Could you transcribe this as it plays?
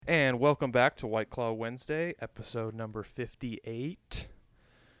And welcome back to White Claw Wednesday, episode number 58.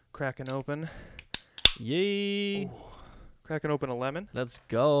 Cracking open. Yay! Ooh. Cracking open a lemon. Let's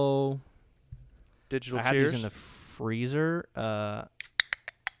go. Digital I cheers. had these in the freezer. There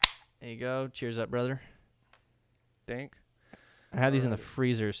you go. Cheers up, brother. Dank. I had these in the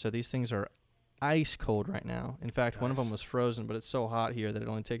freezer, so these things are ice cold right now. In fact, one of them Nice. was frozen, but it's so hot here that it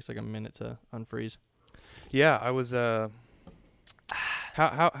only takes like a minute to unfreeze. Yeah, I was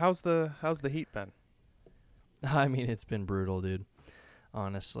how's the heat been? I mean, it's been brutal, dude.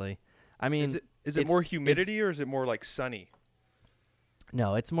 Honestly. I mean, is it more humidity or is it more like sunny?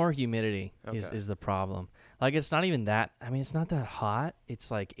 no, it's more humidity Okay. is the problem. Like, it's not even that. I mean, it's not that hot.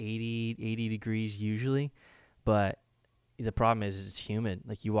 It's like 80 degrees usually, but the problem is it's humid.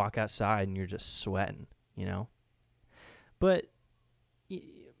 Like, you walk outside and you're just sweating, you know? But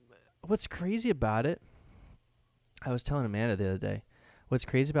what's crazy about it, I was telling Amanda the other day, what's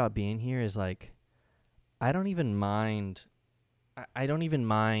crazy about being here is, like, I don't even mind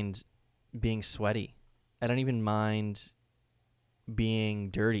being sweaty. I don't even mind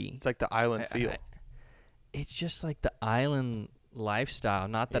being dirty. It's like the island feel. It's just like the island lifestyle.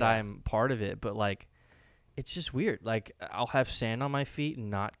 Not that Yeah. I'm part of it, but like, it's just weird. Like, I'll have sand on my feet and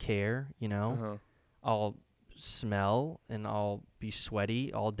not care, you know? Uh-huh. I'll smell and I'll be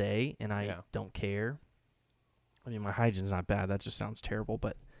sweaty all day and I Yeah. don't care. I mean, my hygiene's not bad. That just sounds terrible,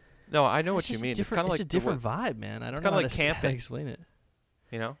 but No, I know it's what you just mean. It's Kind of like a different vibe, man. I don't it's know kinda how like to how to camping. explain it.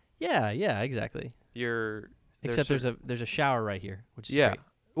 You know? Yeah, exactly. Except there's a shower right here, which is great.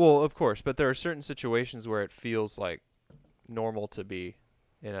 Well, of course, but there are certain situations where it feels like normal to be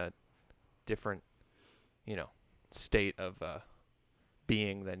in a different, state of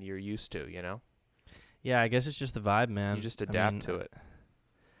being than you're used to, you know? Yeah, I guess it's just the vibe, man. You just adapt to it.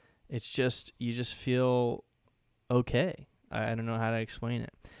 It's just, you just feel okay. I don't know how to explain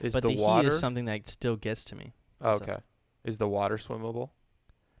it. Is But the the water heat is something that still gets to me. Oh, So- okay. Is the water swimmable?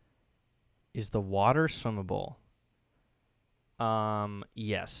 Is the water swimmable?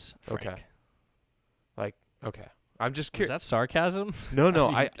 Yes, Frank. Okay. Okay. I'm just Is curious. that sarcasm? No,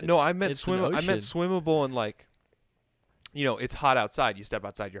 I mean, I meant it's an swim. I meant ocean. swimmable and like, it's hot outside. You step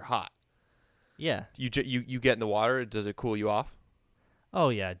outside, you're hot. Yeah. You get in the water. Does it cool you off? Oh,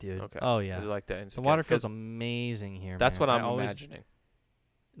 yeah, dude. Okay. Oh, yeah. Is it like that? The water feels amazing here, That's man. what I I'm always, imagining.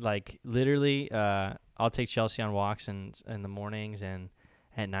 Like, literally, I'll take Chelsea on walks in the mornings and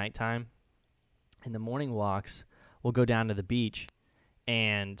at nighttime. In the morning walks, we'll go down to the beach,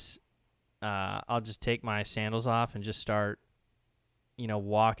 and I'll just take my sandals off and just start,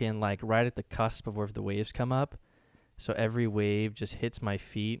 walking, like, right at the cusp of where the waves come up. So every wave just hits my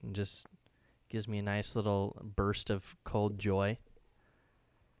feet and just gives me a nice little burst of cold joy.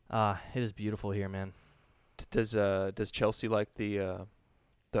 It is beautiful here, man. Does Chelsea like the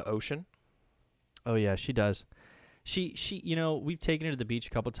ocean? Oh yeah, she does. She we've taken her to the beach a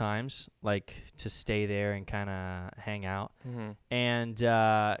couple times, like, to stay there and kind of hang out. Mm-hmm.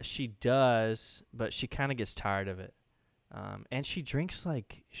 And she does, but she kind of gets tired of it. And she drinks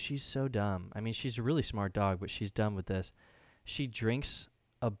like she's so dumb. I mean, she's a really smart dog, but she's dumb with this. She drinks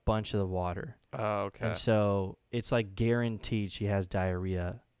a bunch of the water. Oh, okay. And so it's like guaranteed she has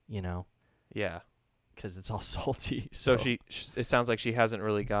diarrhea, Yeah. because it's all salty. So it sounds like she hasn't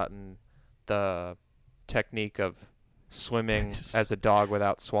really gotten the technique of swimming as a dog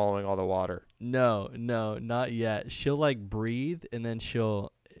without swallowing all the water. No, not yet. She'll like breathe and then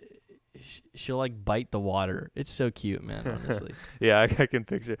she'll like bite the water. It's so cute, man, honestly. Yeah, I can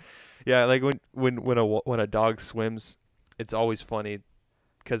picture. Yeah, like when a dog swims, it's always funny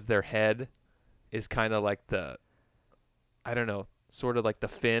because their head is kind of like I don't know, sort of like the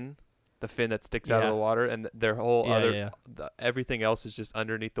fin that sticks out of the water, and their whole everything else is just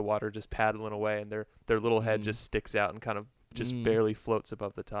underneath the water, just paddling away, and their little head just sticks out and kind of just barely floats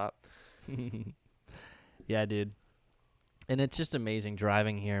above the top. Yeah, dude. And it's just amazing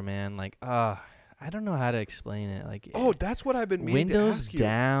driving here, man. Like, I don't know how to explain it. Like, Oh, that's what I've been meaning to windows ask you.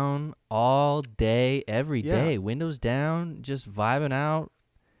 down all day, every day. Windows down, just vibing out.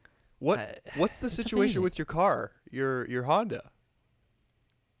 What's the situation amazing. with your car, your Honda?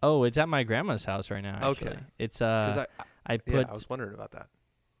 Oh, it's at my grandma's house right now, actually. Okay. It's Because I put I was wondering about that.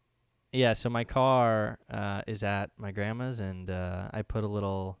 Yeah, so my car is at my grandma's, and I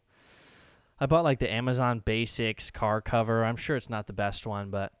bought like the Amazon Basics car cover. I'm sure it's not the best one,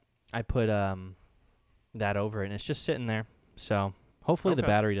 but I put that over it, and it's just sitting there. So hopefully the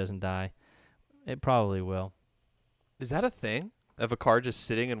battery doesn't die. It probably will. Is that a thing? If a car just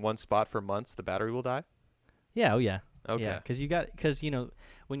sitting in one spot for months, the battery will die? Yeah, oh yeah. Okay. Yeah, because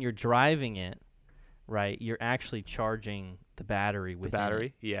when you're driving it, right, you're actually charging the battery The with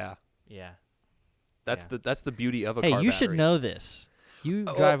battery, yeah. Yeah. That's Yeah. that's the beauty of a Hey, car you battery. should know this. You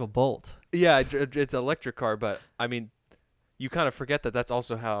Oh, drive a Bolt. Yeah, it's an electric car, but I mean, you kind of forget that that's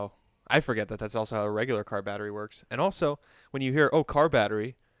also how I forget that that's also how a regular car battery works. And also, when you hear car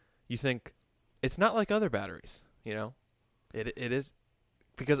battery, you think it's not like other batteries. You know, it is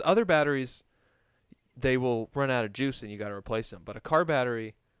because other batteries they will run out of juice and you got to replace them. But a car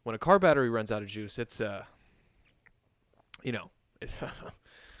battery, when a car battery runs out of juice, it's it's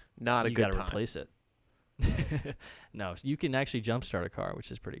not a You good gotta time. replace it. No, so you can actually jumpstart a car,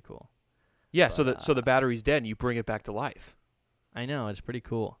 which is pretty cool. Yeah, But, so the battery's dead and you bring it back to life. I know, it's pretty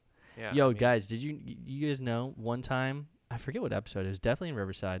cool. Yeah. Yo, I mean, guys, did you guys know one time, I forget what episode, it was definitely in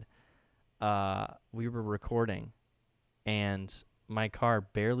Riverside, we were recording, and my car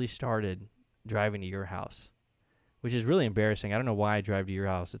barely started driving to your house, which is really embarrassing. I don't know why I drive to your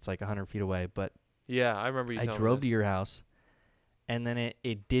house. It's like 100 feet away, but Yeah, I remember you I telling me drove that. to your house, and then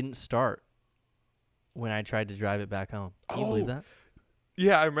it didn't start when I tried to drive it back home. Can you believe Oh. that?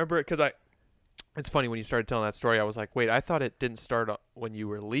 Yeah, I remember it because it's funny when you started telling that story. I was like, wait, I thought it didn't start when you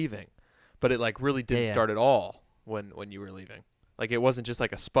were leaving, but it like really didn't Yeah. start at all when you were leaving. Like it wasn't just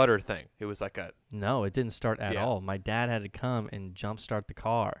like a sputter thing. It was like a No, it didn't start at Yeah. all. My dad had to come and jumpstart the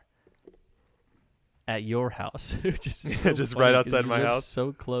car at your house, which is so Just funny right 'cause outside you my live house.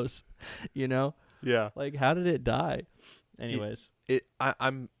 so close. You know, yeah. like how did it die? Anyways,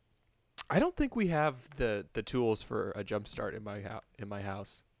 I don't think we have the tools for a jump start in my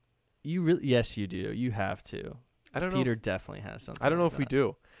house. you really yes, you do. You have to. I don't Peter know. definitely has something. I don't know like if we that.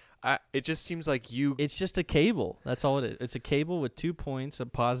 do. It just seems like you. It's just a cable. That's all it is. It's a cable with 2 points, a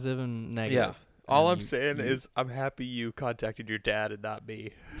positive and negative. All And I'm saying is I'm happy you contacted your dad and not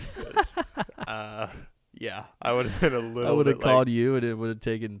me. 'Cause, yeah, I would have been a little. I would have bit called you, and it would have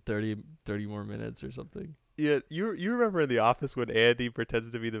taken 30 more minutes or something. Yeah, you remember in The Office when Andy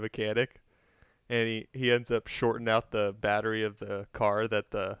pretends to be the mechanic, and he ends up shorting out the battery of the car that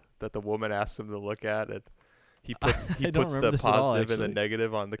the woman asks him to look at, and he puts I don't remember the this at all, positive and the actually.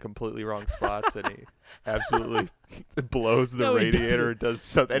 negative on the completely wrong spots, and he absolutely blows the No, he radiator and does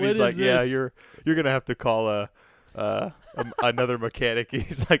something. And What he's is like, "Yeah, this? you're gonna have to call another mechanic."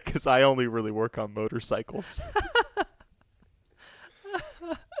 He's like, "'Cause I only really work on motorcycles."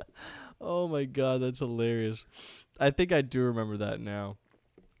 Oh my god, that's hilarious. I think I do remember that now.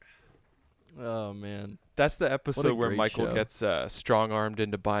 Oh man. That's the episode where great Michael show. gets strong armed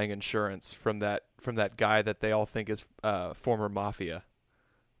into buying insurance from that guy that they all think is former mafia.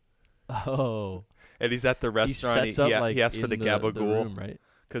 Oh. And he's at the He restaurant. sets up like he asks for in the gabagool room, right?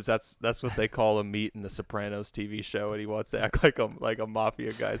 because that's what they call a meat in the Sopranos TV show, and he wants to act like a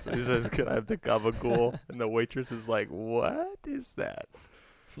mafia guy. So he says, "Can I have the gabagool?" And the waitress is like, "What is that?"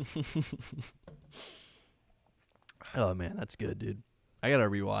 Oh man, that's good, dude. I gotta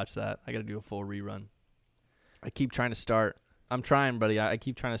rewatch that. I gotta do a full rerun. I keep trying to start. I'm trying, buddy. I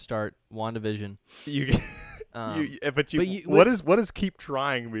keep trying to start WandaVision. You. Um, but but what does keep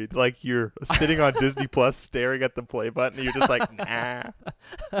trying mean? Like you're sitting on Disney Plus staring at the play button and you're just like, nah.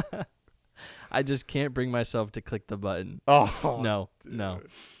 I just can't bring myself to click the button. Oh No.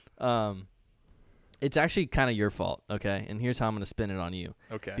 dude. It's actually kind of your fault, okay? And here's how I'm going to spin it on you.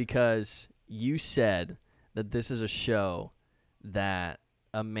 Okay. Because you said that this is a show that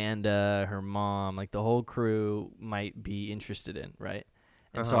Amanda, her mom, like the whole crew might be interested in, right?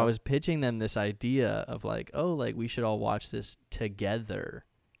 And so I was pitching them this idea of like, oh, like we should all watch this together,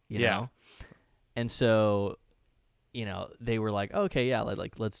 you know? And so, they were like, okay, yeah,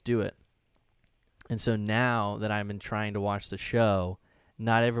 like let's do it. And so now that I've been trying to watch the show,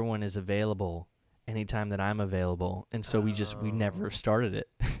 not everyone is available anytime that I'm available. And so we never started it.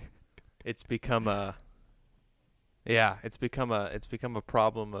 It's become a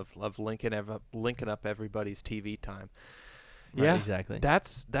problem of linking up everybody's TV time. Right, Yeah, exactly.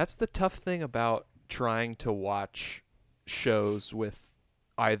 That's the tough thing about trying to watch shows with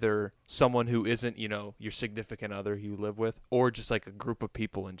either someone who isn't, your significant other you live with, or just like a group of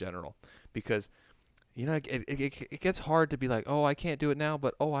people in general, because it gets hard to be like, oh, I can't do it now,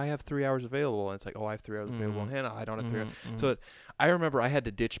 but oh, I have 3 hours available, and it's like, oh, I have 3 hours available, and I don't have 3 hours. So I remember I had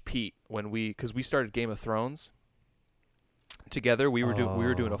to ditch Pete because we started Game of Thrones together. We were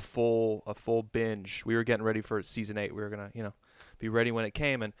doing a full binge. We were getting ready for season 8. We were gonna be ready when it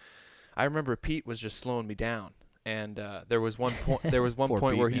came, and I remember Pete was just slowing me down. And there was one point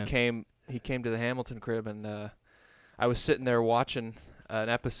Poor where Pete, he came to the Hamilton crib, and I was sitting there watching an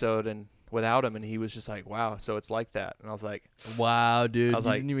episode and without him, and he was just like, "Wow, so it's like that." And I was like, wow, dude. I was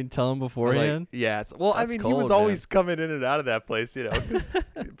You like- didn't even tell him I was beforehand? like, "Yeah, it's well." I That's mean, he cold, was man. always coming in and out of that place, 'cause-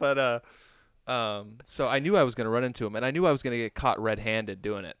 but So I knew I was gonna run into him, and I knew I was gonna get caught red-handed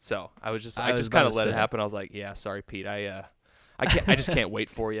doing it. So I I just was kind about of to let it say. happen. I was like, yeah, sorry, Pete. I just can't wait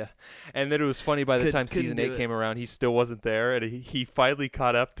for you. And then it was funny. By the time Couldn't season do 8 it. came around, he still wasn't there, and he finally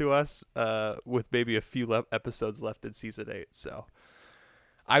caught up to us. With maybe a few episodes left in season 8. So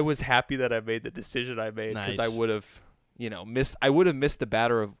I was happy that I made the decision I made because I Nice. would have, missed. I would have missed the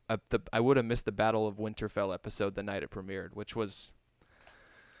battle of I would have missed the Battle of Winterfell episode the night it premiered, which was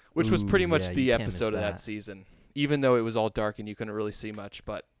pretty Ooh, much yeah, you the can't miss episode of that that. season. Even though it was all dark and you couldn't really see much,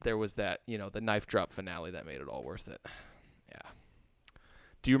 but there was that, the knife drop finale that made it all worth it. Yeah.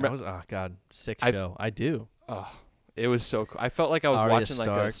 Do you That remember? was God, sick I've- show. I do. Oh, it was so cool. I felt like I was Arya watching like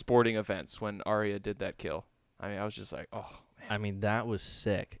a Stark. sporting events when Arya did that kill. I mean, I was just like, oh, I mean, that was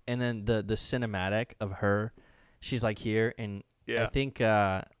sick. And then the cinematic of her, she's like here, and I think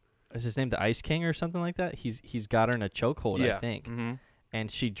is his name the Ice King or something like that. He's got her in a chokehold, I think, Mm-hmm.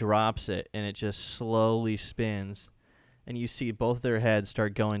 and she drops it, and it just slowly spins, and you see both their heads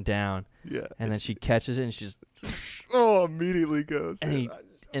start going down, Yeah. and then she catches it, and she's Immediately goes. and,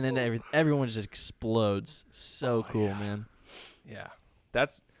 and then everyone just explodes. So Oh, cool, yeah. man. Yeah.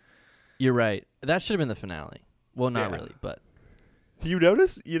 That's You're right. That should have been the finale. Well, not Yeah. really, but You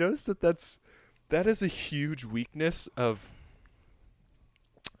notice that is a huge weakness of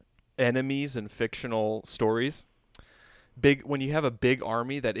enemies and fictional stories. When you have a big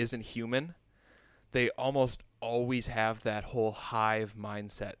army that isn't human, they almost always have that whole hive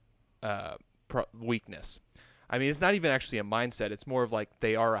mindset weakness. I mean, it's not even actually a mindset. It's more of like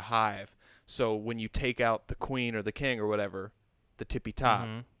they are a hive. So when you take out the queen or the king or whatever, the tippy top,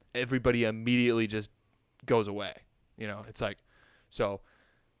 Mhm. everybody immediately just goes away. It's like, so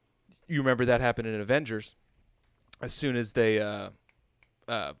you remember that happened in Avengers. As soon as they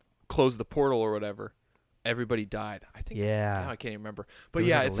closed the portal or whatever, everybody died. I think. Yeah. Now I can't even remember. There But was,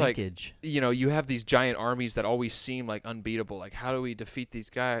 yeah, like, a it's like, linkage. you have these giant armies that always seem like unbeatable. Like, how do we defeat these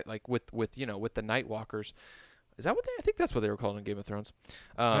guys? Like with the Night Walkers. Is that what I think that's what they were called in Game of Thrones.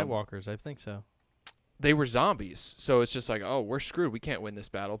 Nightwalkers, I think so. They were zombies, so it's just like, oh, we're screwed. We can't win this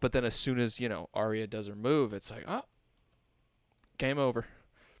battle. But then as soon as Arya does her move, it's like, oh, game over.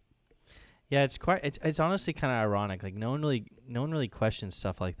 Yeah, it's honestly kind of ironic. Like no one really questions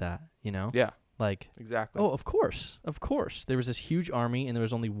stuff like that, Yeah, Like, exactly. oh, of course. There was this huge army and there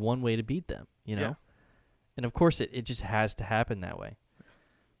was only one way to beat them, Yeah. And of course it just has to happen that way.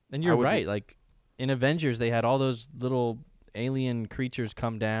 And I you're would right. Like in Avengers they had all those little alien creatures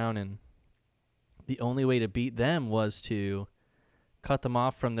come down, and the only way to beat them was to cut them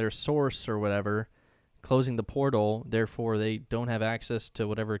off from their source or whatever, closing the portal. Therefore, they don't have access to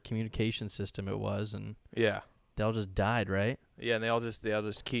whatever communication system it was, and Yeah. they all just died, right? Yeah, and they all just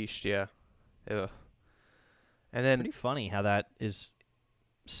quiche, yeah. Ugh. And then Pretty funny how that is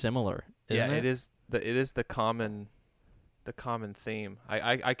similar, isn't yeah, it? it is the common theme.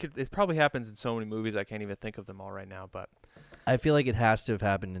 I could it probably happens in so many movies I can't even think of them all right now, but I feel like it has to have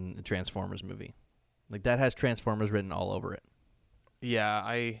happened in the Transformers movie. Like that has Transformers written all over it. yeah,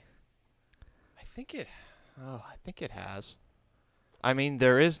 I think it has. I mean,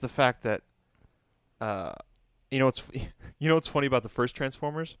 there is the fact that what's what's funny about the first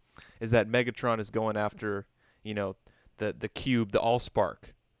Transformers is that Megatron is going after, the cube, the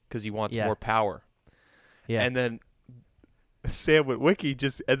Allspark, cuz he wants Yeah. more power. Yeah. And then Sam Witwicky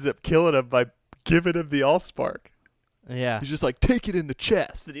just ends up killing him by giving him the Allspark. Yeah. He's just like, take it in the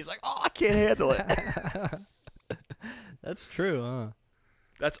chest. And he's like, oh, I can't handle it. That's true, huh?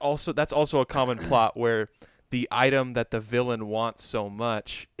 That's also a common plot where the item that the villain wants so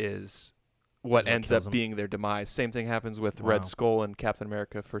much is what what ends kills up him. being their demise. Same thing happens with Wow. Red Skull and Captain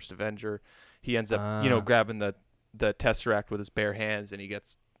America First Avenger. He ends up, Ah. grabbing the Tesseract with his bare hands, and he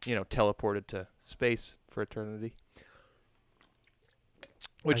gets, teleported to space for eternity.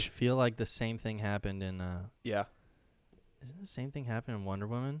 I Which, feel like the same thing happened in yeah. isn't the same thing happen in Wonder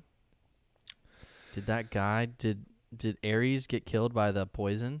Woman? Did that guy did Ares get killed by the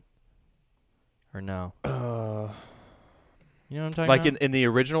poison? Or no? You know what I'm talking Like about? in the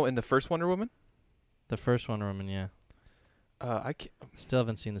original, in the first Wonder Woman? The first Wonder Woman, yeah. I can't. Still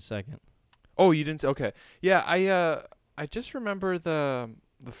haven't seen the second. Oh, you didn't. Okay, yeah. I just remember the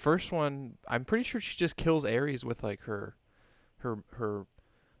first one. I'm pretty sure she just kills Ares with like her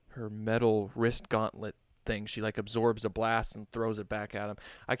metal wrist gauntlet thing. She like absorbs a blast and throws it back at him.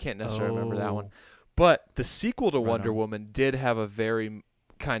 I can't necessarily remember that one. But the sequel to Right Wonder on. Woman did have a very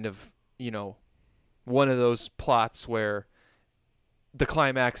kind of one of those plots where the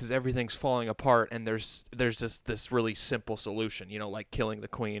climax is everything's falling apart and there's just this really simple solution, like killing the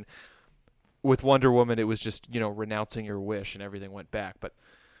queen. With Wonder Woman, it was just, renouncing your wish and everything went back. But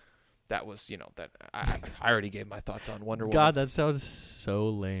that was, that I already gave my thoughts on Wonder Woman. God, that sounds so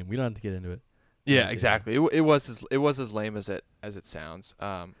lame. We don't have to get into it. Yeah, exactly. It was as lame as it sounds.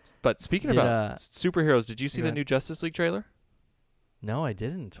 But speaking about superheroes, did you see the new Justice League trailer? No, I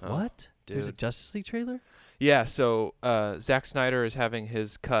didn't. Oh, what? dude. There's a Justice League trailer? Yeah, so Zack Snyder is having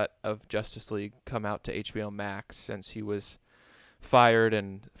his cut of Justice League come out to HBO Max since he was fired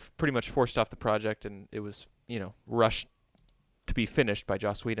and pretty much forced off the project, and it was, rushed to be finished by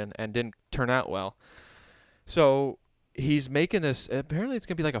Joss Whedon and didn't turn out well. So he's making this, apparently it's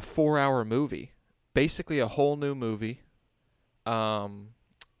going to be like a 4-hour movie, basically a whole new movie.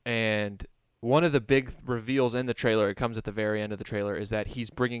 And one of the big reveals in the trailer, it comes at the very end of the trailer, is that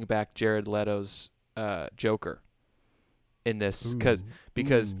he's bringing back Jared Leto's Joker in this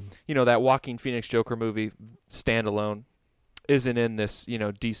because that Joaquin Phoenix Joker movie standalone isn't in this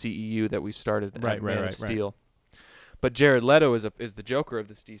DCEU that we started at Man of Steel. But Jared Leto is the Joker of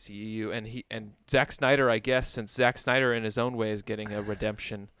this DCEU, and Zack Snyder, I guess, since Zack Snyder in his own way is getting a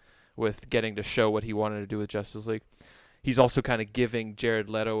redemption with getting to show what he wanted to do with Justice League, he's also kind of giving Jared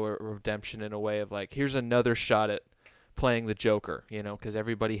Leto a redemption in a way of like, here's another shot at playing the Joker, because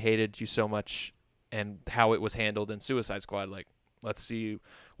everybody hated you so much and how it was handled in Suicide Squad. Like, let's see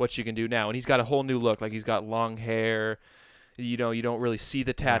what you can do now. And he's got a whole new look. Like, he's got long hair. You don't really see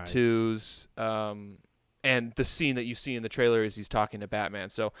the tattoos. Nice. And the scene that you see in the trailer is he's talking to Batman.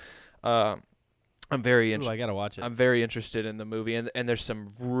 So I'm very interested. I gotta watch it. I'm very interested in the movie, and there's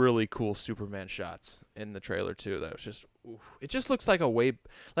some really cool Superman shots in the trailer too. That was just, it just looks like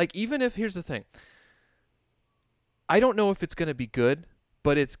even if, here's the thing, I don't know if it's gonna be good,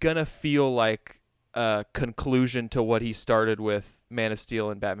 but it's gonna feel like a conclusion to what he started with Man of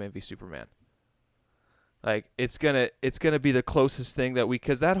Steel and Batman v Superman. Like, it's gonna be the closest thing that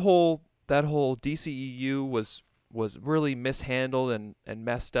because that whole DCEU was really mishandled and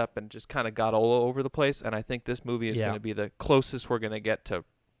messed up and just kind of got all over the place. And I think this movie is going to be the closest we're going to get to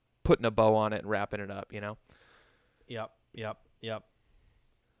putting a bow on it and wrapping it up, Yep.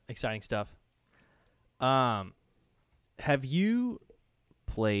 Exciting stuff. Have you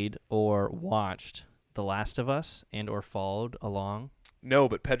played or watched The Last of Us and or followed along? No,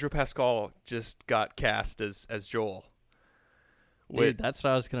 but Pedro Pascal just got cast as Joel. Dude, that's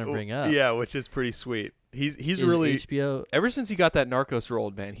what I was going to bring up. Yeah, which is pretty sweet. He's really HBO. Ever since he got that Narcos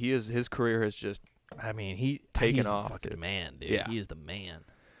role, man, his career has just he's off. The fucking man, dude. Yeah. He is the man.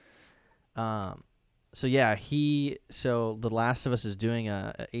 So The Last of Us is doing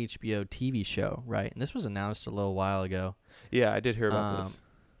a HBO TV show, right? And this was announced a little while ago. Yeah, I did hear about this.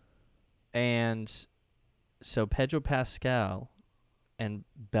 And so Pedro Pascal and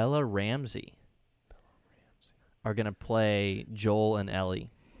Bella Ramsey are going to play Joel and Ellie,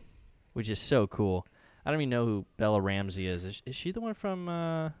 which is so cool. I don't even know who Bella Ramsey is. Is she the one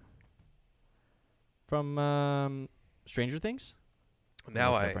from Stranger Things?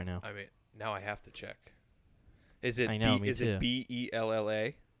 Now I have to check. Is it Bella?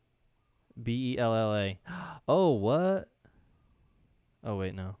 Bella. Oh, what? Oh,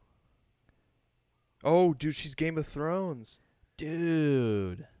 wait, no. Oh, dude, she's Game of Thrones.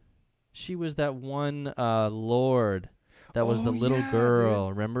 Dude. She was that one Lord that was the little girl.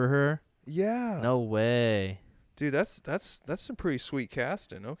 Dude. Remember her? Yeah. No way. Dude, that's some pretty sweet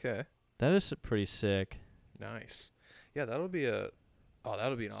casting. Okay. That is pretty sick. Nice. Yeah, that'll be an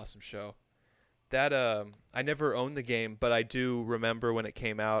awesome show. That I never owned the game, but I do remember when it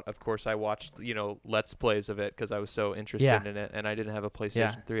came out. Of course, I watched Let's Plays of it because I was so interested in it, and I didn't have a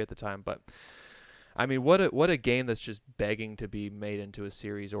PlayStation 3 at the time. But I mean, what a game that's just begging to be made into a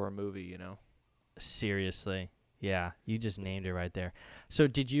series or a movie, Seriously. Yeah, you just named it right there. So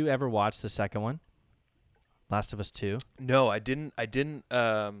did you ever watch the second one? Last of Us 2? No, I didn't I didn't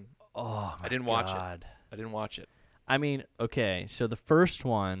watch it. I didn't watch it. I mean, okay, so the first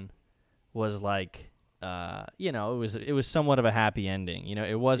one was like it was somewhat of a happy ending.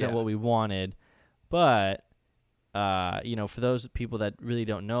 It wasn't what we wanted, but for those people that really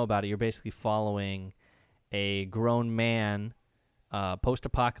don't know about it, you're basically following a grown man,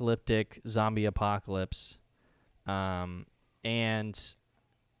 post-apocalyptic zombie apocalypse,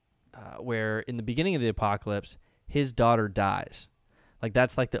 where in the beginning of the apocalypse, his daughter dies. Like,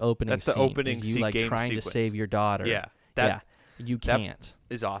 that's like the opening scene. That's the opening scene. You, like, game trying sequence. to save your daughter. Yeah. You can't.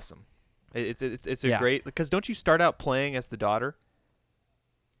 That is awesome. It's a great, because don't you start out playing as the daughter?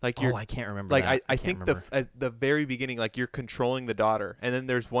 Like I can't remember. Like that. I think at the very beginning, like, you're controlling the daughter, and then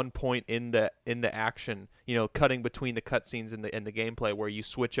there's one point in the action, cutting between the cutscenes and the gameplay where you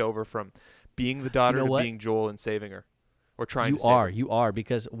switch over from being the daughter to being Joel and saving her, or trying You to save are, him. you are,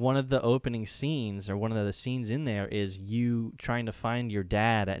 because one of the opening scenes, or one of the scenes in there, is you trying to find your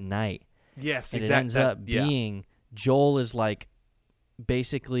dad at night, Yes, and it ends up being Joel is like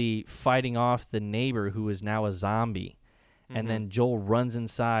basically fighting off the neighbor who is now a zombie, and then Joel runs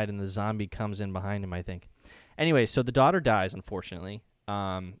inside, and the zombie comes in behind him, I think. Anyway, so the daughter dies, unfortunately,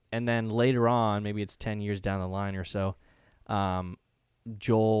 and then later on, maybe it's 10 years down the line or so,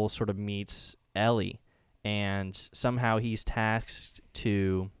 Joel sort of meets Ellie, and somehow he's tasked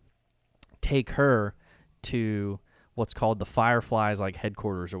to take her to what's called the Fireflies, like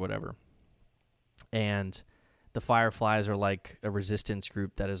headquarters or whatever. And the Fireflies are like a resistance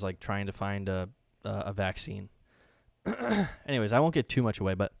group that is like trying to find a vaccine. Anyways, I won't get too much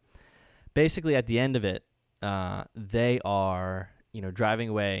away, but basically at the end of it, they are, driving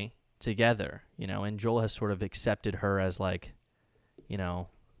away together, and Joel has sort of accepted her as like,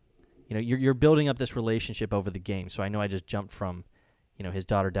 you're building up this relationship over the game. So I know I just jumped from, his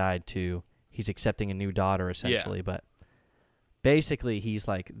daughter died to he's accepting a new daughter essentially, but basically he's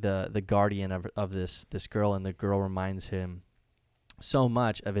like the guardian of this girl, and the girl reminds him so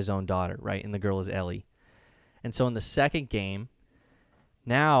much of his own daughter, right? And the girl is Ellie. And so in the second game,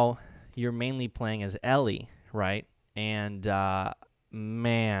 now you're mainly playing as Ellie, right? And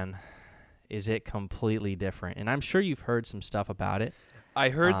man, is it completely different. And I'm sure you've heard some stuff about it. I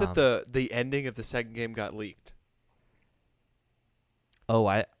heard that the ending of the second game got leaked. Oh,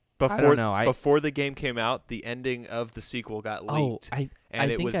 I Before, don't know. Before the game came out, the ending of the sequel got leaked. I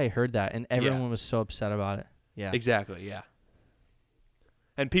think I heard that, and everyone was so upset about it. Yeah. Exactly, yeah.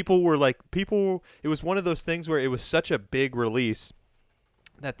 And people were like, it was one of those things where it was such a big release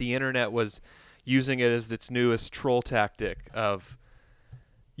that the internet was using it as its newest troll tactic of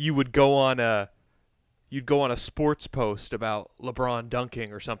you'd go on a sports post about LeBron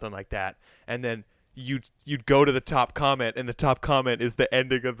dunking or something like that, and then you'd go to the top comment, and the top comment is the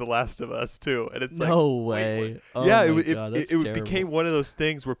ending of The Last of Us too, and it's no like, way. Oh yeah, my God, that's it terrible. became one of those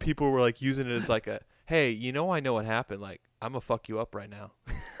things where people were like using it as like a, hey, I know what happened, like I'm gonna fuck you up right now.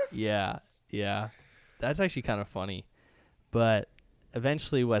 Yeah, that's actually kind of funny, but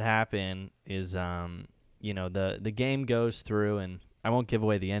eventually what happened is the game goes through, and I won't give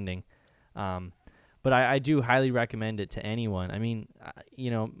away the ending, but I do highly recommend it to anyone. I mean,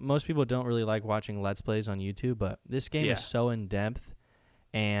 most people don't really like watching Let's Plays on YouTube, but this game is so in-depth,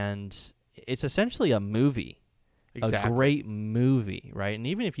 and it's essentially a movie. Exactly. A great movie, right? And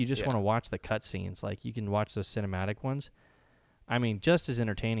even if you just want to watch the cutscenes, like you can watch those cinematic ones. I mean, just as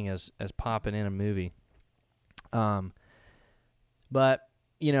entertaining as popping in a movie. But,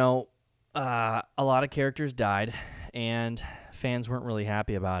 a lot of characters died, and fans weren't really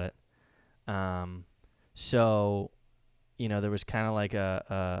happy about it. So, there was kind of like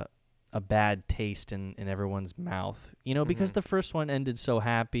a bad taste in everyone's mouth, because the first one ended so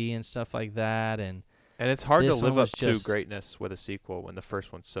happy and stuff like that. And it's hard to live up to just greatness with a sequel when the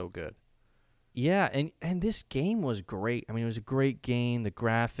first one's so good. Yeah, and this game was great. I mean, it was a great game. The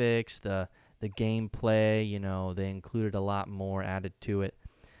graphics, the gameplay, they included a lot more added to it.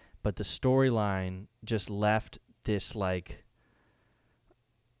 But the storyline just left this like,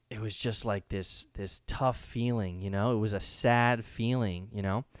 it was just like this tough feeling, It was a sad feeling,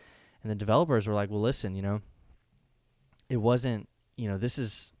 And the developers were like, well, listen, it wasn't, this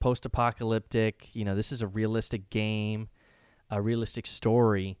is post-apocalyptic, this is a realistic game, a realistic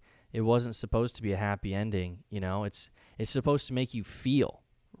story. It wasn't supposed to be a happy ending, It's supposed to make you feel,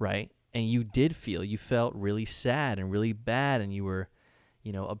 right? And you did feel. You felt really sad and really bad, and you were,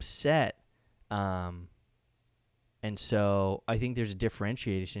 upset. And so I think there's a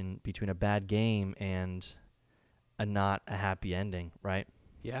differentiation between a bad game and not a happy ending, right?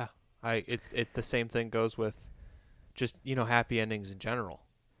 Yeah. The same thing goes with just, happy endings in general.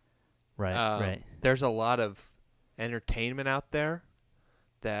 Right, right. There's a lot of entertainment out there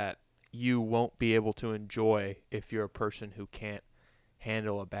that you won't be able to enjoy if you're a person who can't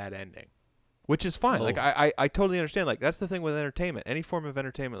handle a bad ending, which is fine. Oh. Like I totally understand. Like that's the thing with entertainment, any form of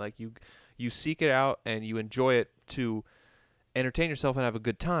entertainment, like you seek it out and you enjoy it to entertain yourself and have a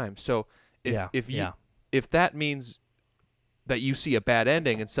good time. So if that means that you see a bad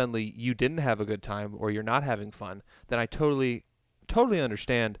ending and suddenly you didn't have a good time or you're not having fun, then I totally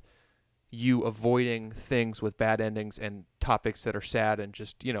understand you avoiding things with bad endings and topics that are sad and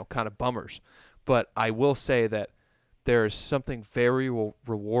just, kind of bummers. But I will say that there is something very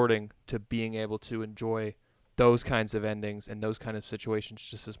rewarding to being able to enjoy those kinds of endings and those kind of situations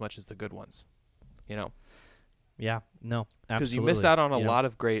just as much as the good ones, Yeah, no, absolutely. Because you miss out on a lot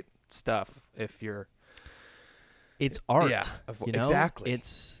of great stuff if you're... It's art, Yeah, exactly.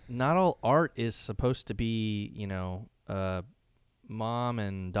 It's not all art is supposed to be, mom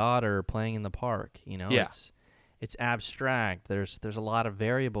and daughter playing in the park. You know, Yeah. it's abstract. There's a lot of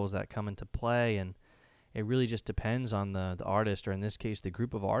variables that come into play, and it really just depends on the artist, or in this case, the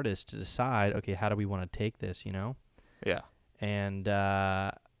group of artists, to decide, okay, how do we want to take this, you know? Yeah. And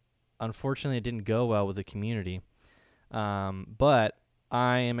unfortunately, it didn't go well with the community. But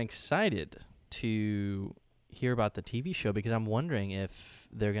I am excited to hear about the TV show because I'm wondering if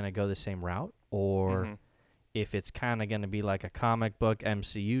they're going to go the same route, or Mhm. if it's kind of going to be like a comic book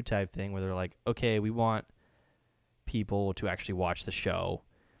MCU type thing where they're like, okay, we want people to actually watch the show.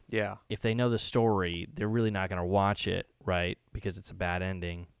 Yeah. If they know the story, they're really not going to watch it, right? Because it's a bad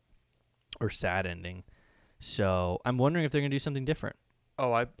ending or sad ending. So I'm wondering if they're going to do something different.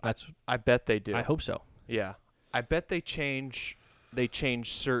 Oh, I bet they do. I hope so. Yeah. I bet they change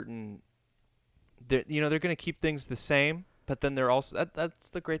certain they're going to keep things the same, but then they're also that's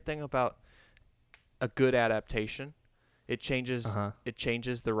the great thing about a good adaptation. It changes Uh-huh. it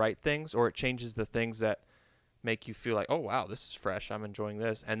changes the right things, or it changes the things that make you feel like, "Oh, wow, this is fresh. I'm enjoying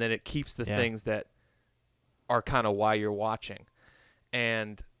this." And then it keeps the Yeah. things that are kind of why you're watching.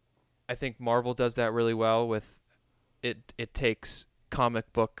 And I think Marvel does that really well with it takes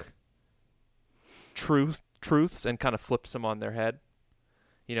comic book truths and kind of flips them on their head.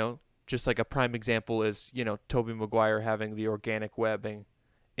 You know, just like a prime example is, Tobey Maguire having the organic webbing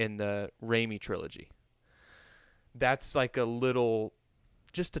in the Raimi trilogy. That's like a little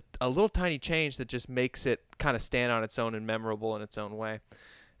tiny change that just makes it kind of stand on its own and memorable in its own way.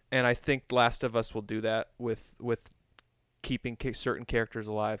 And I think Last of Us will do that with keeping certain characters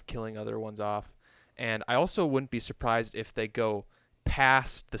alive, killing other ones off. And I also wouldn't be surprised if they go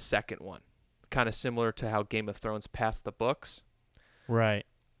past the second one, kind of similar to how Game of Thrones passed the books. Right.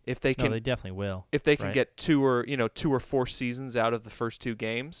 If they No, can, they definitely will. if they can right? get 2 or 4 seasons out of the first 2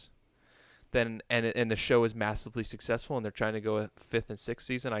 games, then and the show is massively successful, and they're trying to go a 5th and 6th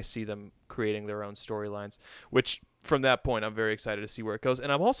season, I see them creating their own storylines. Which from that point, I'm very excited to see where it goes,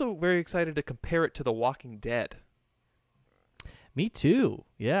 and I'm also very excited to compare it to The Walking Dead. Me too.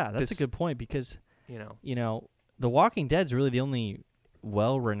 Yeah, that's This- a good point because You know, The Walking Dead's really the only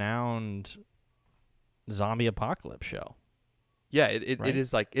well-renowned zombie apocalypse show. yeah, it Right?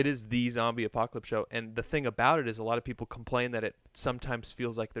 is the zombie apocalypse show, and the thing about it is a lot of people complain that it sometimes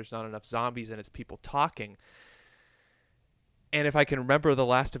feels like there's not enough zombies and it's people talking. And if I can remember The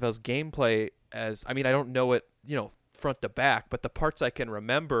Last of Us gameplay I don't know it, front to back, but the parts I can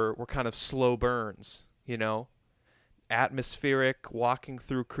remember were kind of slow burns, atmospheric, walking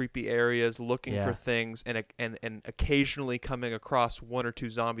through creepy areas, looking Yeah. for things, and occasionally coming across 1 or 2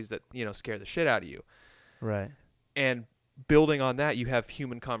 zombies that, scare the shit out of you. Right. And building on that, you have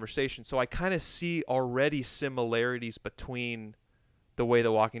human conversation. So I kind of see already similarities between the way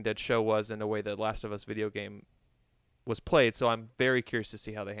the Walking Dead show was and the way the Last of Us video game was played. So I'm very curious to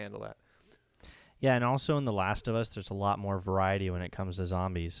see how they handle that. Yeah, and also in The Last of Us, there's a lot more variety when it comes to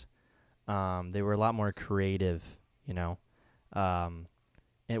zombies. They were a lot more creative, in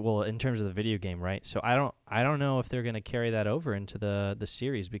terms of the video game, right? So I don't know if they're going to carry that over into the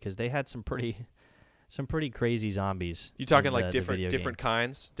series because they had some pretty crazy zombies. You talking in like the different video game.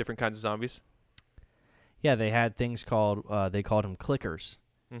 kinds of zombies? Yeah, they had things called they called them clickers,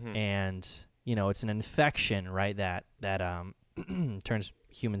 Mm-hmm. and it's an infection, right? That turns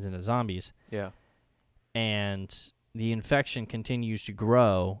humans into zombies, Yeah. and the infection continues to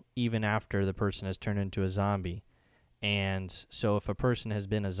grow even after the person has turned into a zombie. And so if a person has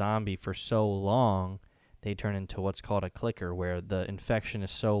been a zombie for so long, they turn into what's called a clicker, where the infection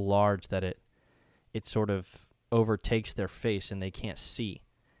is so large that it sort of overtakes their face and they can't see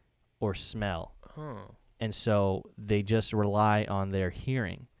or smell. Oh. And so they just rely on their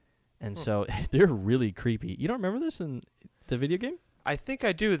hearing. And so they're really creepy. You don't remember this in the video game? I think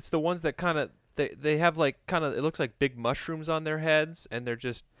I do. It's the ones that kind of they have like kind of, it looks like big mushrooms on their heads, and they're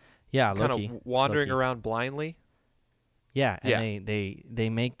just Yeah, kind Loki. of wandering Loki. around blindly. Yeah, and Yeah. they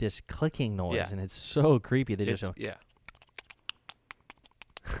make this clicking noise, Yeah. and it's so creepy. They just It's, go, yeah.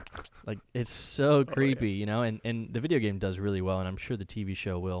 like, it's so creepy, and the video game does really well, and I'm sure the TV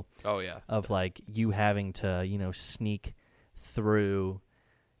show will, Oh yeah. of like you having to, sneak through,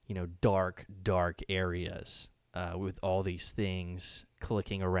 dark areas with all these things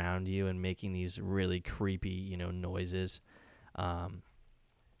clicking around you and making these really creepy, noises.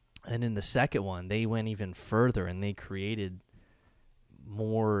 And in the second one, they went even further and they created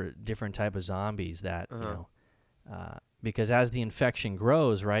more different type of zombies that, because as the infection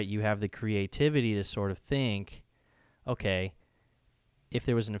grows, right, you have the creativity to sort of think, okay, if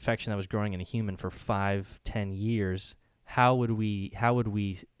there was an infection that was growing in a human for 5-10 years, how would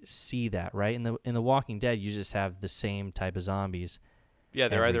we see that, right? In the Walking Dead, you just have the same type of zombies. Yeah,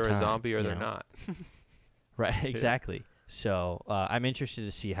 they're every either a time, zombie or you they're know? not. Right, exactly. So I'm interested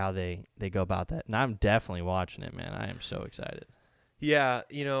to see how they go about that, and I'm definitely watching it, man. I am so excited. Yeah,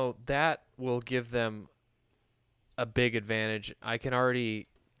 that will give them a big advantage. I can already,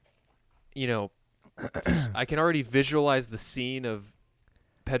 I can already visualize the scene of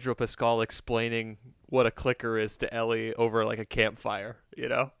Pedro Pascal explaining what a clicker is to Ellie over like a campfire,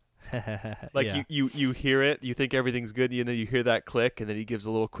 Like Yeah. you hear it, you think everything's good, and then you hear that click, and then he gives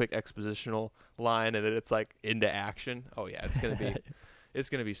a little quick expositional line, and then it's like into action. Oh yeah, it's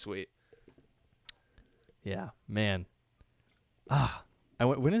gonna be sweet. Yeah, man.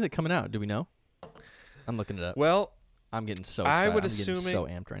 When is it coming out? Do we know? I'm looking it up. Well, I'm getting so I excited. would I'm getting assuming so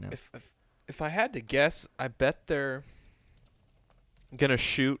amped right now. if I had to guess, I bet they're gonna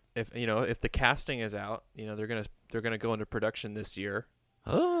shoot if the casting is out, they're gonna go into production this year.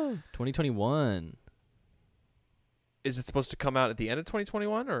 Oh, 2021. Is it supposed to come out at the end of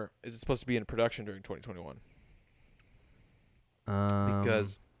 2021, or is it supposed to be in production during 2021?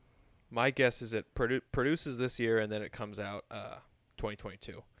 Because my guess is it produces this year and then it comes out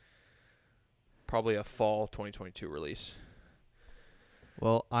 2022. Probably a fall 2022 release.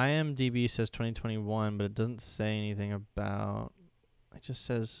 Well, IMDb says 2021, but it doesn't say anything about. It just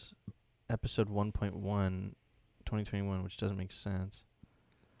says episode 1.1, 2021, which doesn't make sense.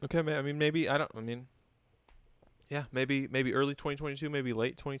 Okay, maybe maybe early 2022, maybe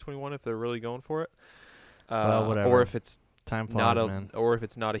late 2021 if they're really going for it. Well, whatever. Or if it's Time flies, man. or if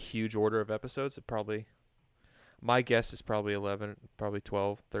it's not a huge order of episodes, my guess is probably 11, probably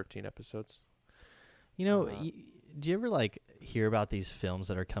 12, 13 episodes. Do you ever hear about these films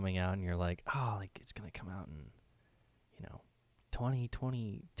that are coming out and you're like, oh, it's gonna come out in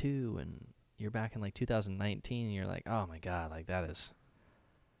 2022, and you're back in 2019 and you're like, oh my god, that is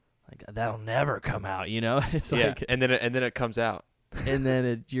that'll never come out, It's and then it comes out. And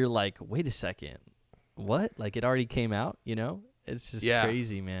then you're like, wait a second, what? It already came out, It's just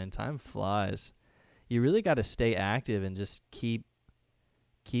crazy, man. Time flies. You really got to stay active and just keep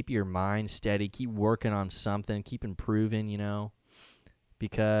your mind steady, keep working on something, keep improving,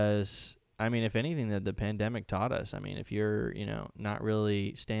 because if anything that the pandemic taught us, if you're, not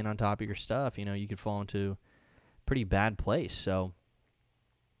really staying on top of your stuff, you could fall into a pretty bad place. So,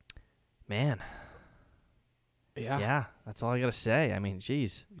 man. Yeah, that's all I got to say.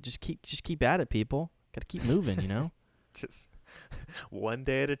 Geez, just keep at it, people. Got to keep moving, Just one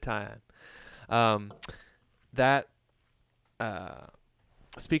day at a time.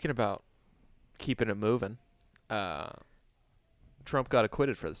 Speaking about keeping it moving, Trump got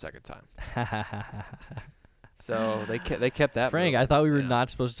acquitted for the second time. So they kept that. Frank, moving, I thought we were not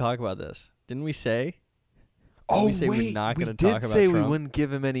supposed to talk about this. Didn't we say? We we're not we gonna did talk about say we Trump? wouldn't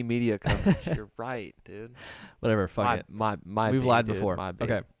give him any media coverage. You're right, dude. Whatever, fuck it. My We've bad, lied dude, before. my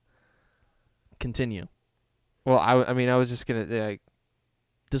bad. Okay. Continue. Well, I was just gonna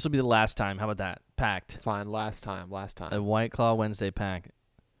This will be the last time. How about that? Packed. fine. Last time. A White Claw Wednesday pack.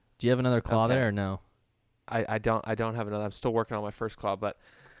 Do you have another claw Okay. there or no? I don't have another. I'm still working on my first claw, but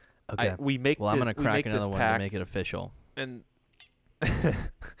Okay. we make. Well, I'm thi- gonna we crack make this another one pact, to make it official. and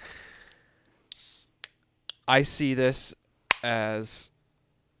I see this as,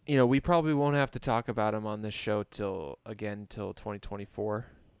 we probably won't have to talk about him on this show till 2024.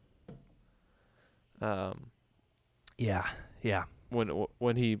 Yeah.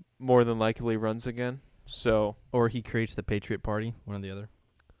 When he more than likely runs again. So, Or he creates the Patriot Party, one or the other.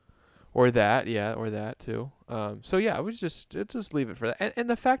 or that too. So yeah, I would just leave it for that. And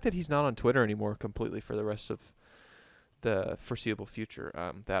the fact that he's not on Twitter anymore completely for the rest of the foreseeable future,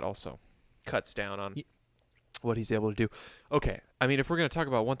 that also cuts down on what he's able to do. Okay, if we're going to talk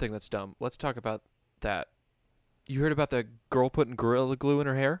about one thing that's dumb, let's talk about that. You heard about the girl putting Gorilla Glue in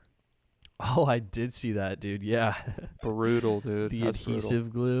her hair? Oh, I did see that, dude. Yeah. Brutal, dude. The That's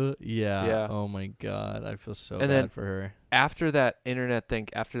adhesive glue. Yeah. Yeah. Oh my god, I feel so And bad then for her. After that internet thing,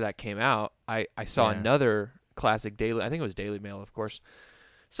 after that came out, I saw Yeah. another classic daily. I think it was Daily Mail, of course.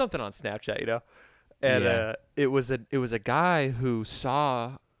 Something on Snapchat, And Yeah. it was a guy who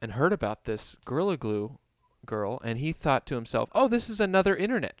saw and heard about this Gorilla Glue girl, and he thought to himself, "Oh, this is another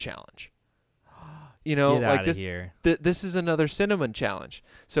internet challenge." Get like out this of here. this is another cinnamon challenge.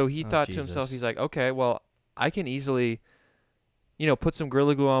 So he Oh, thought to himself, Jesus. he's like, okay, well, I can easily, put some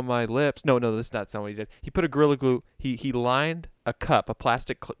Gorilla Glue on my lips. No, that's not what he did. He put a Gorilla Glue, he lined a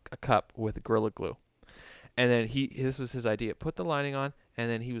plastic cup with Gorilla Glue. And then this was his idea, put the lining on, and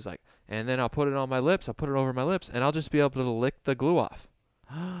then he was like, and then I'll put it on my lips, I'll put it over my lips, and I'll just be able to lick the glue off.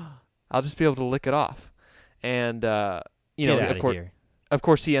 I'll just be able to lick it off. And you Get know, out of of course, here. of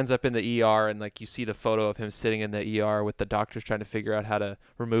course, he ends up in the ER, and like you see the photo of him sitting in the ER with the doctors trying to figure out how to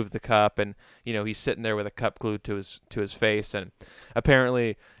remove the cup, and you know he's sitting there with a cup glued to his face, and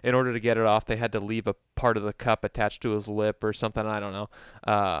apparently, in order to get it off, they had to leave a part of the cup attached to his lip or something. I don't know,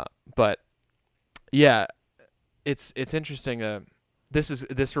 but yeah, it's interesting.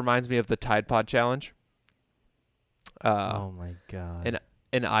 This reminds me of the Tide Pod challenge. Oh my god.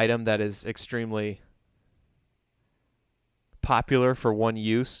 An item that is extremely popular for one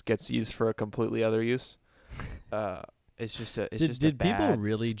use gets used for a completely other use. It's just a Did bad people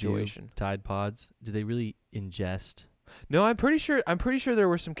really situation. do Tide Pods? Did they really ingest? No, I'm pretty sure there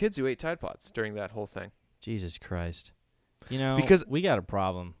were some kids who ate Tide Pods during that whole thing. Jesus Christ. You know, Because we got a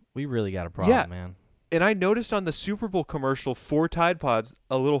problem. We really got a problem, Yeah. man. And I noticed on the Super Bowl commercial for Tide Pods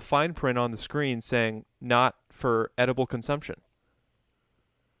a little fine print on the screen saying not for edible consumption.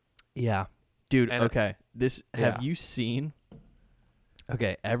 Yeah. Dude, And okay. Have yeah. you seen?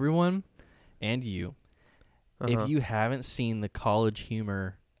 Okay, everyone and you, Uh-huh. if you haven't seen the College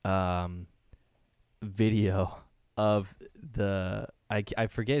Humor video of I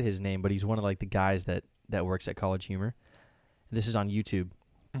forget his name, but he's one of like the guys that works at College Humor. This is on YouTube.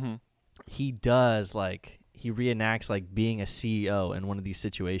 Mhm. He does he reenacts like being a CEO in one of these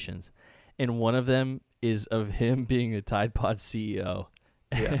situations, and one of them is of him being a Tide Pod CEO,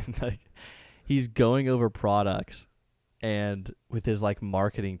 Yeah. and like he's going over products, and with his like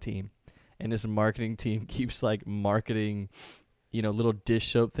marketing team, and his marketing team keeps like marketing, little dish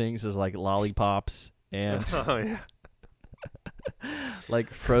soap things as like lollipops and Oh yeah.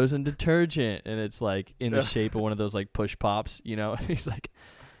 like frozen detergent, and it's like in the shape of one of those like push pops, and he's like,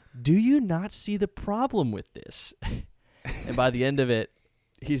 do you not see the problem with this? And by the end of it,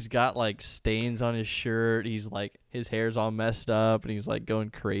 he's got like stains on his shirt. He's like, his hair's all messed up, and he's like going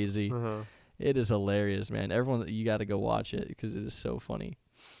crazy. Uh-huh. It is hilarious, man. Everyone, you got to go watch it because it is so funny.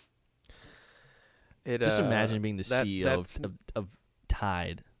 Just imagine being the CEO of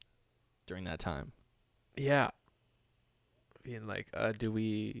Tide during that time. Yeah. Being like, do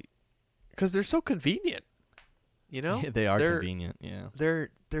we? Because they're so convenient. You know, They are They're- convenient. Yeah. they're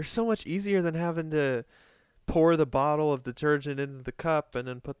so much easier than having to pour the bottle of detergent into the cup and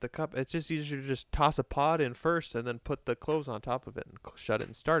then put the cup. It's just easier to just toss a pod in first and then put the clothes on top of it and shut it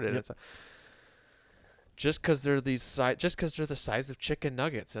and start it. Yep. It's like, just because they're the size of chicken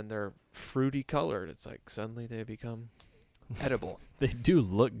nuggets and they're fruity colored, it's like suddenly they become edible. They do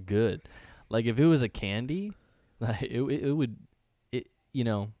look good. Like if it was a candy, like it would,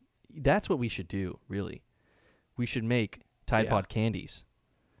 that's what we should do. Really, we should make Tide Yeah. Pod candies.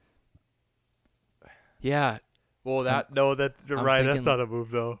 Yeah. Well, I'm that's right. That's thinking- not a move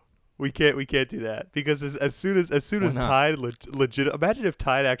though. We can't do that because as soon as Why not? Tide legit. Imagine if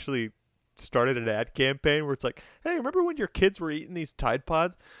Tide actually started an ad campaign where it's like, hey, remember when your kids were eating these Tide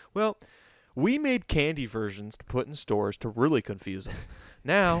Pods? Well, we made candy versions to put in stores to really confuse them.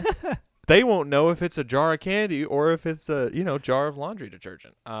 Now they won't know if it's a jar of candy or if it's a jar of laundry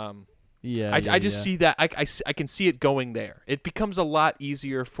detergent. Yeah. I just see that I can see it going there. It becomes a lot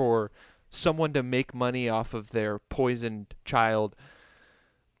easier for someone to make money off of their poisoned child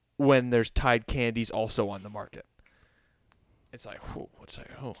when there's Tide candies also on the market. It's like,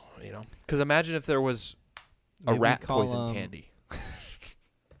 because imagine if there was a Maybe we rat call, poison candy.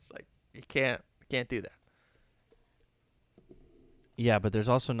 It's like you can't do that. Yeah, but there's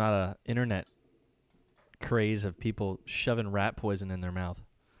also not a internet craze of people shoving rat poison in their mouth.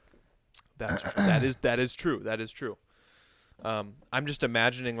 That's that is true. I'm just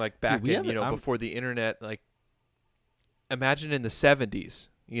imagining like back we in haven't- before the internet, like imagine in the 70s,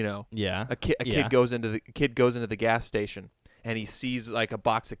 Yeah. a kid goes into the gas station and he sees like a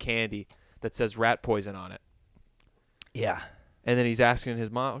box of candy that says rat poison on it. Yeah. And then he's asking his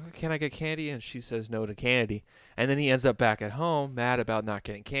mom, "Can I get candy?" And she says no to candy. And then he ends up back at home mad about not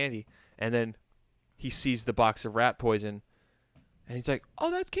getting candy. And then he sees the box of rat poison and he's like, "Oh,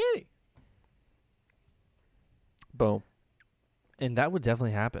 that's candy." Boom. And that would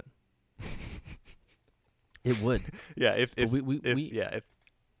definitely happen. It would. Yeah, if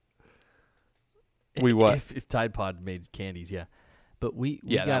We what? If Tide Pod made candies, yeah. But we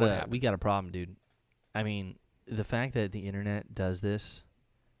Yeah, that would got happen. we got a problem, dude. I mean, the fact that the internet does this,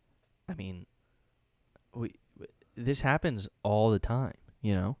 I mean, this happens all the time,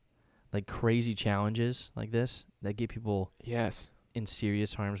 Like crazy challenges like this that get people Yes. in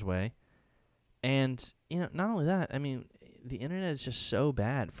serious harm's way. And, not only that, I mean, the internet is just so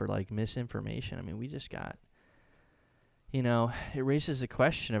bad for like misinformation. I mean, we just got, it raises the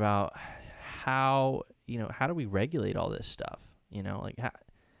question about how do we regulate all this stuff? Like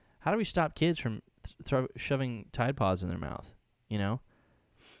How do we stop kids from shoving Tide Pods in their mouth? You know?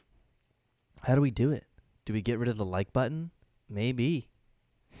 How do we do it? Do we get rid of the like button? Maybe.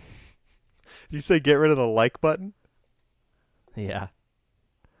 You say get rid of the like button? Yeah.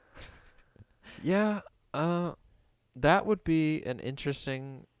 Yeah, that would be an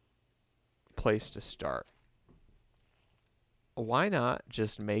interesting place to start. Why not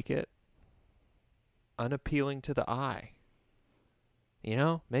just make it unappealing to the eye? You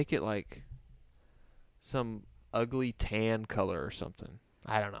know, make it like some ugly tan color or something.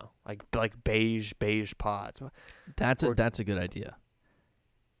 I don't know, like beige pods. That's a good idea.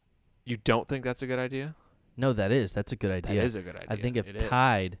 You don't think that's a good idea? No, that's a good idea. That is a good idea. I think if It is.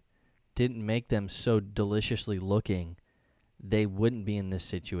 Tide didn't make them so deliciously looking, they wouldn't be in this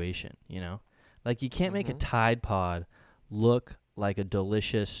situation, you know? Like, you can't make a Mhm. Tide Pod look like a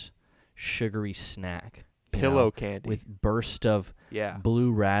delicious, sugary snack. you Pillow know, candy with burst of yeah.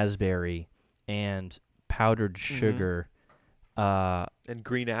 blue raspberry and powdered Mm-hmm. sugar And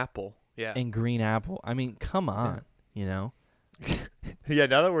green apple. Yeah. and green apple. I mean, come on, you know? Yeah,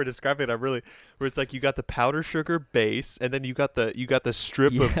 now that we're describing it, where it's like you got the powder sugar base, and then you got the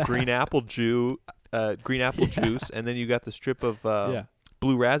strip of Yeah. green apple juice, and then you got the strip of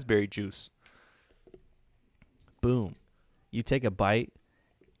blue raspberry juice. Boom. You take a bite,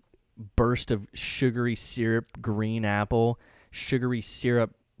 burst of sugary syrup, green apple, sugary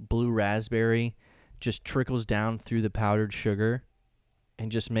syrup, blue raspberry, just trickles down through the powdered sugar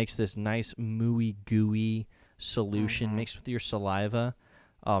and just makes this nice mooey, gooey solution mixed with your saliva.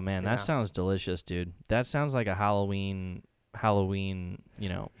 Oh, man, Yeah. that sounds delicious, dude. That sounds like a Halloween, you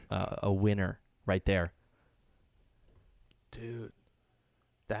know, a winner right there. Dude,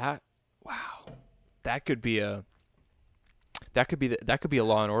 that could be a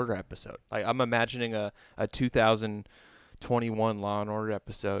Law and Order episode. Like, I'm imagining a 2021 Law and Order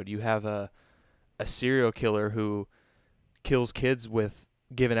episode. You have a serial killer who kills kids with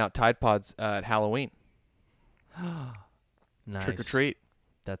giving out Tide Pods at Halloween. Nice. Trick or treat.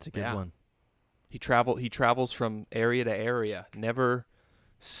 That's a good Yeah. one. He travels from area to area, never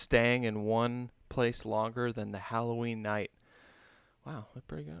staying in one place longer than the Halloween night. Wow, that's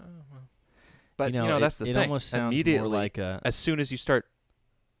pretty good. Oh, wow. But you know, that's the it thing. almost sounds Immediately, more like a. as soon as you start,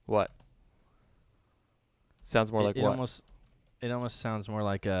 what? Sounds more like it what? It almost sounds more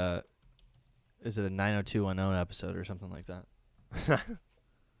like a. Is it a 90210 episode or something like that?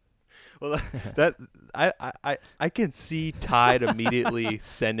 Well, that I can see Tide immediately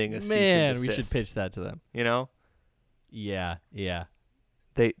sending a cease and Man, desist. we should pitch that to them. You know, Yeah.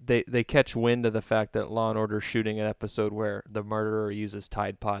 they catch wind of the fact that Law and Order is shooting an episode where the murderer uses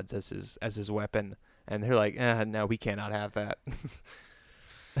Tide Pods as his weapon, and they're like, no, we cannot have that.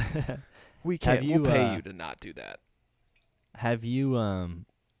 We can't. We'll pay you to not do that. Have you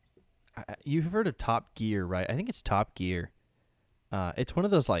you've heard of Top Gear, right? I think it's Top Gear. It's one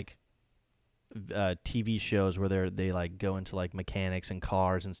of those like TV shows where they like go into like mechanics and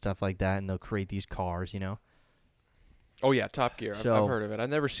cars and stuff like that, and they'll create these cars, you know. Oh yeah, Top Gear. So- I've heard of it. I've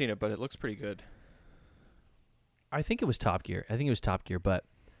never seen it, but it looks pretty good. I think it was Top Gear. But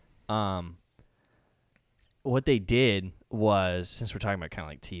what they did was, since we're talking about kind of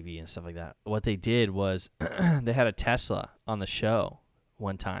like TV and stuff like that, what they did was they had a Tesla on the show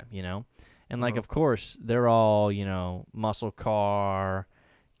one time, you know? And like, Uh-huh. of course, they're all, you know, muscle car,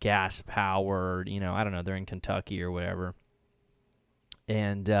 gas powered, you know, I don't know, they're in Kentucky or whatever.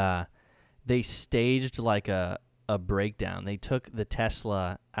 And they staged like a breakdown. They took the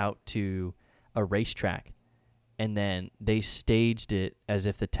Tesla out to a racetrack, and then they staged it as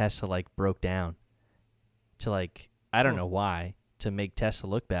if the Tesla like broke down to like, I don't know why, to make Tesla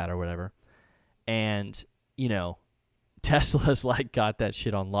look bad or whatever. And, you know, Tesla's like got that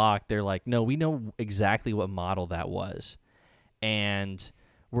shit on lock. They're like, no, we know exactly what model that was. And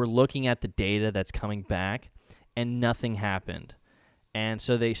we're looking at the data that's coming back, and nothing happened. And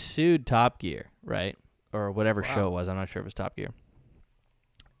so they sued Top Gear, right? Or whatever show it was. I'm not sure if it was Top Gear.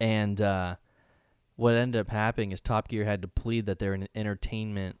 And what ended up happening is Top Gear had to plead that they're an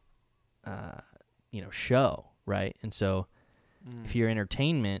entertainment, show, right? And so if you're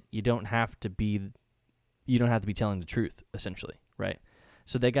entertainment, you don't have to be telling the truth, essentially, right?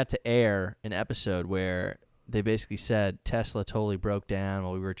 So they got to air an episode where they basically said Tesla totally broke down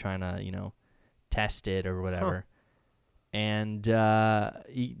while we were trying to, test it or whatever. And,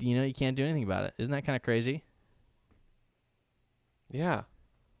 you can't do anything about it. Isn't that kind of crazy? Yeah.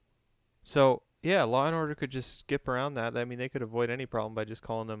 So, yeah, Law and Order could just skip around that. I mean, they could avoid any problem by just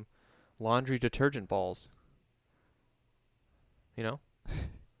calling them laundry detergent balls. You know?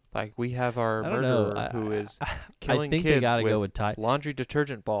 Like we have our I don't know. murderer who is I killing think kids they gotta with go with Tide. laundry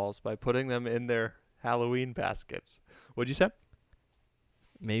detergent balls by putting them in their Halloween baskets. What'd you say?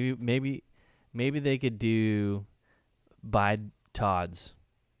 Maybe they could do Bide Tods.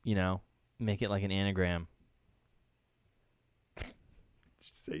 You know, make it like an anagram.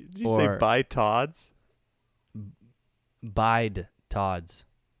 Did you say buy Tods? Bide Tods.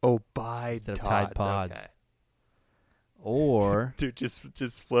 Oh, buy Instead Tods. of Tide Pods. Okay. Or Dude,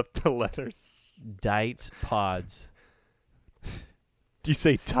 just flip the letters. Dites Pods. Do you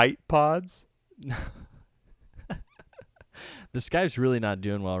say tight pods? The Skype's really not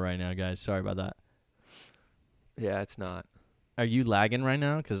doing well right now, guys. Sorry about that. Yeah, it's not. Are you lagging right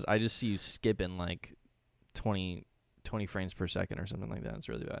now? Because I just see you skipping like 20 frames per second or something like that. It's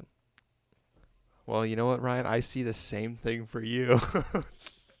really bad. Well, you know what, Ryan? I see the same thing for you.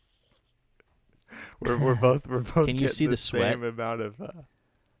 we're both Can you see the sweat? Same amount of.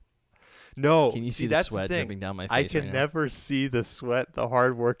 No. Can you see the that's sweat the thing. dripping down my face? I can right never see the sweat, the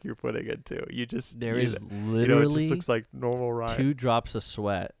hard work you're putting into. You just There is it literally just looks like normal Ryan. 2 drops of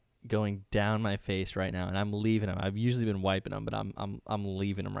sweat going down my face right now, and I'm leaving them. I've usually been wiping them, but I'm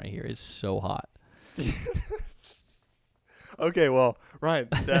leaving them right here. It's so hot. Okay, well, Ryan,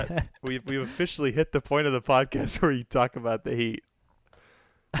 that we've officially hit the point of the podcast where you talk about the heat,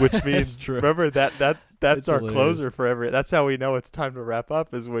 which means true. remember that's It's our hilarious. closer for every. That's how we know it's time to wrap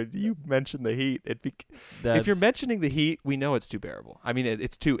up. Is when you mention the heat. If you're mentioning the heat, we know it's too bearable. I mean,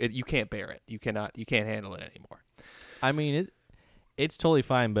 it's too. You can't bear it. You can't handle it anymore. I mean, it's totally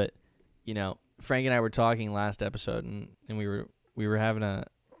fine, but you know, Frank and I were talking last episode, and we were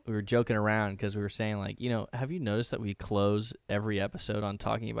joking around because we were saying, like, you know, have you noticed that we close every episode on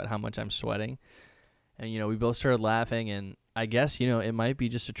talking about how much I'm sweating? And, you know, we both started laughing, and I guess, you know, it might be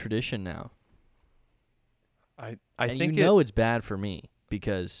just a tradition now. I and think you know it's bad for me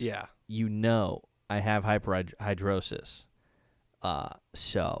because yeah. you know I have hyperhidrosis.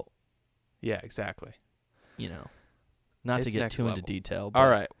 So, Yeah, exactly. you know, not to It's get next too into level. detail. But All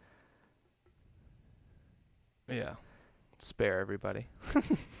right. Yeah. Spare everybody.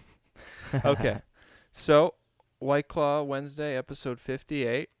 Okay. So, White Claw Wednesday, episode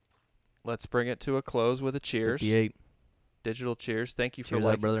 58. Let's bring it to a close with a cheers. 58. Digital cheers. Thank you for Cheers up,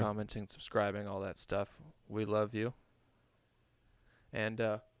 liking, brother. commenting, subscribing, all that stuff. We love you. And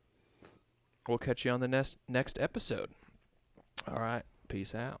we'll catch you on the next episode. All right.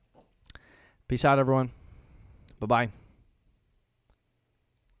 Peace out. Peace out, everyone. Bye-bye.